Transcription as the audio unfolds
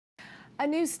A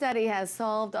new study has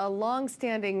solved a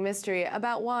long-standing mystery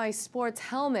about why sports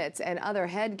helmets and other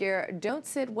headgear don't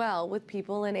sit well with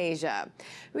people in Asia.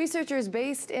 Researchers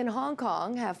based in Hong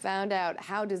Kong have found out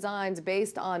how designs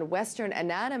based on Western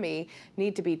anatomy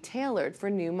need to be tailored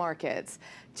for new markets.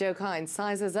 Joe Kine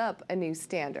sizes up a new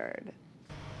standard.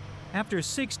 After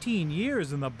 16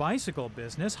 years in the bicycle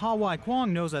business, Ha Wai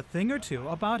Kwong knows a thing or two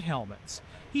about helmets.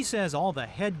 He says all the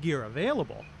headgear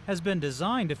available has been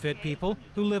designed to fit people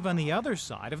who live on the other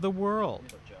side of the world.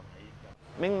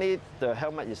 Mainly the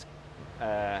helmet is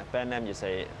brand name is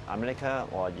America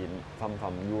or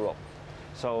from Europe.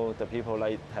 So the people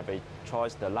have a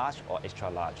choice, the large or extra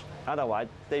large. Otherwise,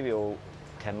 they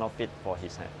cannot fit for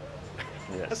his head.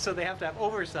 Yes. So they have to have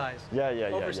oversized.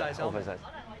 Oversized helmets.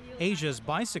 Asia's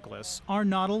bicyclists are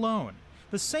not alone.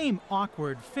 The same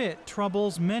awkward fit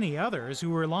troubles many others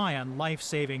who rely on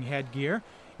life-saving headgear.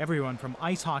 Everyone from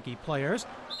ice hockey players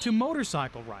to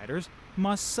motorcycle riders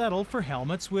must settle for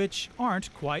helmets which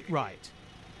aren't quite right.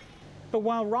 But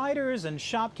while riders and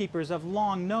shopkeepers have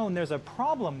long known there's a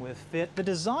problem with fit, the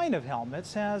design of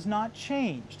helmets has not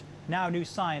changed. Now new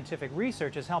scientific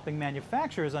research is helping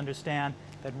manufacturers understand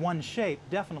that one shape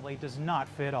definitely does not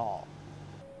fit all.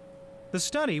 The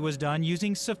study was done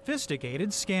using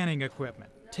sophisticated scanning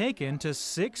equipment, taken to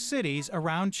 6 cities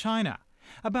around China.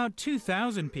 About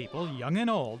 2,000 people, young and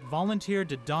old, volunteered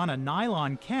to don a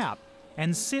nylon cap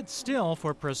and sit still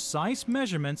for precise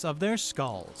measurements of their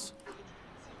skulls.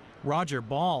 Roger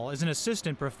Ball is an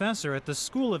assistant professor at the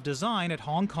School of Design at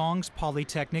Hong Kong's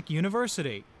Polytechnic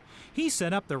University. He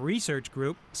set up the research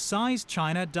group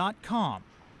SizeChina.com,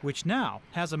 which now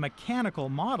has a mechanical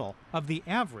model of the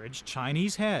average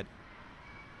Chinese head.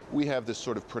 We have this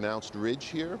sort of pronounced ridge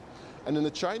here, and in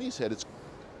the Chinese head it's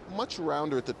much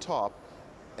rounder at the top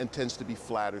and tends to be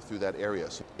flatter through that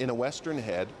area. So in a Western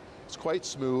head, it's quite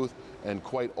smooth and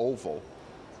quite oval.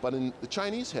 But in the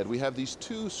Chinese head, we have these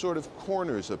two sort of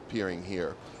corners appearing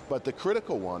here. But the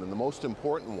critical one, and the most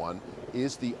important one,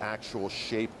 is the actual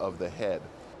shape of the head.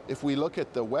 If we look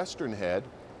at the Western head,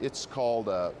 it's called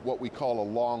what we call a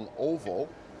long oval,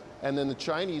 and then the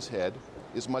Chinese head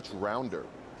is much rounder.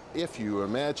 If you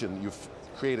imagine you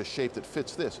create a shape that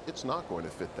fits this, it's not going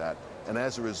to fit that. And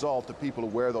as a result, the people who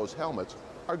wear those helmets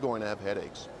are going to have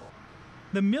headaches.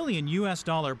 The $1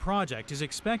 million project is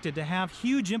expected to have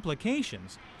huge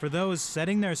implications for those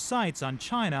setting their sights on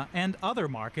China and other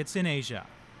markets in Asia.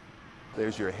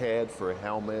 There's your head for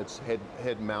helmets,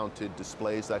 head-mounted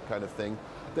displays, that kind of thing.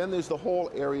 Then there's the whole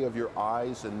area of your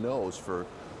eyes and nose for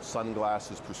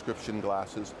sunglasses, prescription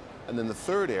glasses. And then the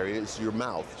third area is your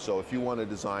mouth. So if you want to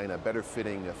design a better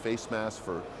fitting face mask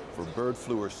for bird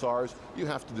flu or SARS, you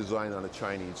have to design on a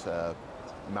Chinese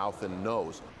mouth and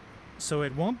nose. So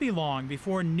it won't be long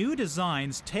before new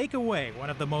designs take away one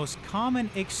of the most common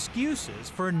excuses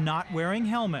for not wearing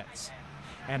helmets.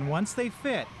 And once they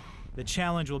fit, the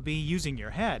challenge will be using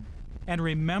your head and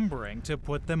remembering to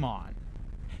put them on.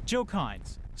 Joe Kine,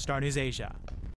 Star News Asia.